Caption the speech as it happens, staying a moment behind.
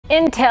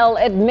Intel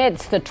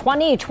admits the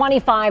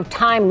 2025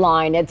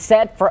 timeline it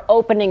set for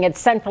opening its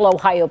Central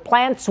Ohio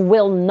plants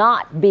will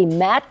not be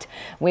met.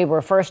 We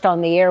were first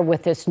on the air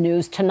with this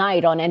news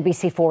tonight on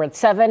NBC4 at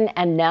 7,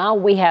 and now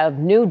we have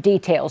new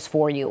details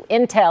for you.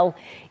 Intel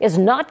is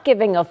not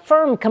giving a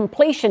firm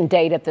completion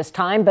date at this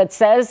time, but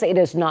says it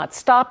is not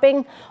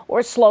stopping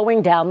or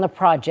slowing down the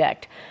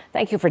project.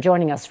 Thank you for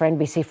joining us for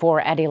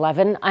NBC4 at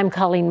 11. I'm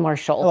Colleen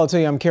Marshall. Hello to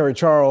you. I'm Kerry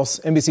Charles.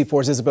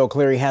 NBC4's Isabel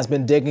Cleary has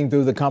been digging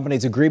through the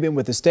company's agreement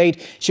with the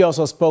state. She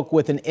also spoke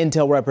with an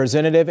Intel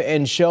representative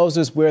and shows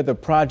us where the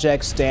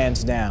project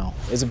stands now.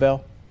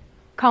 Isabel?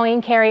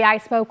 Colleen, Kerry, I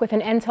spoke with an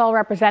Intel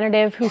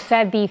representative who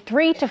said the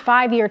 3 to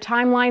 5 year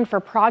timeline for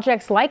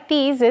projects like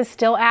these is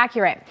still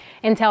accurate.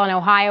 Intel and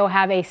Ohio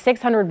have a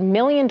 $600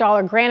 million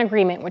grant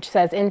agreement, which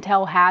says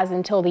Intel has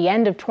until the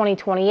end of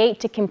 2028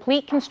 to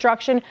complete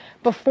construction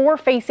before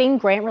facing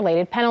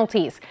grant-related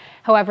penalties.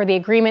 However, the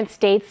agreement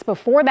states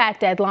before that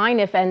deadline,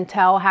 if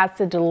Intel has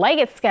to delay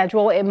its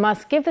schedule, it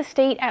must give the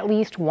state at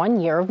least 1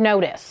 year of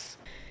notice.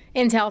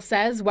 Intel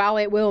says while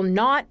it will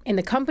not, in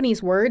the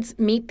company's words,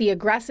 meet the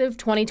aggressive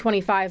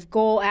 2025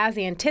 goal as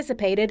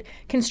anticipated,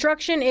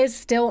 construction is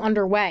still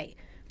underway.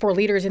 For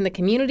leaders in the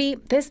community,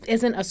 this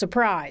isn't a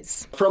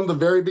surprise. From the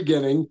very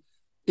beginning,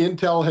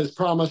 Intel has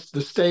promised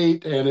the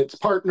state and its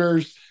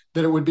partners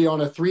that it would be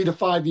on a 3 to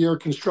 5 year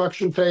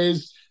construction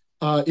phase.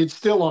 It's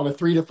still on a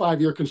 3 to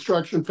 5 year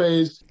construction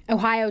phase.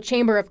 Ohio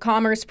Chamber of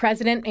Commerce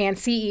President and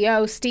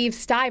CEO Steve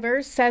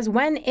Stivers says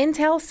when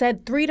Intel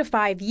said 3 to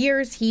 5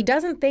 years, he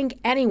doesn't think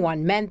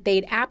anyone meant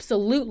they'd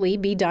absolutely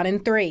be done in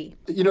 3.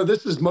 You know,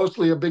 this is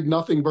mostly a big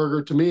nothing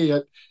burger to me.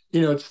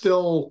 It's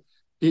still,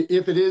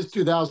 if it is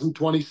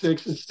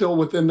 2026, it's still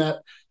within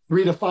that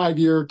 3 to 5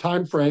 year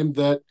time frame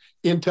that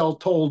Intel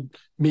told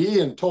me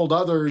and told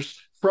others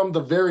from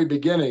the very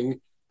beginning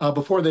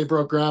before they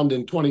broke ground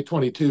in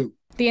 2022.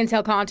 The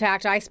Intel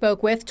contact I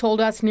spoke with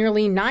told us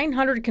nearly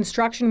 900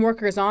 construction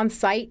workers on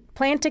site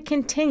plan to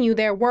continue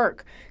their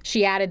work.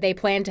 She added they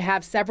plan to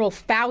have several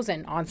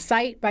thousand on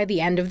site by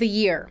the end of the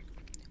year.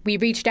 We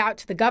reached out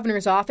to the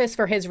governor's office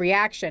for his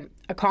reaction.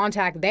 A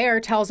contact there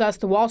tells us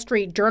the Wall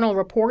Street Journal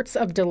reports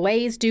of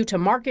delays due to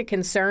market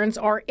concerns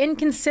are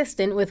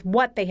inconsistent with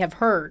what they have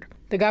heard.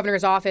 The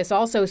governor's office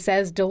also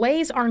says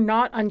delays are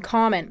not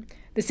uncommon.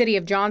 The city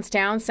of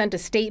Johnstown sent a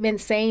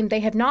statement saying they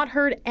have not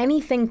heard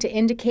anything to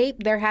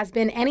indicate there has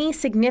been any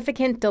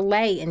significant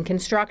delay in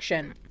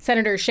construction.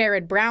 Senator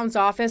Sherrod Brown's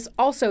office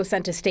also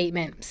sent a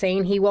statement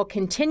saying he will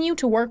continue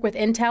to work with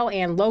Intel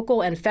and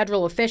local and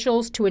federal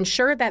officials to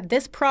ensure that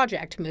this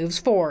project moves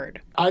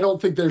forward. I don't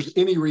think there's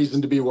any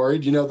reason to be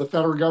worried. You know, the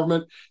federal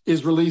government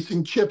is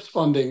releasing CHIPS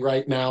funding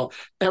right now.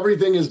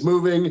 Everything is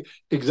moving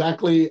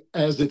exactly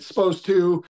as it's supposed to.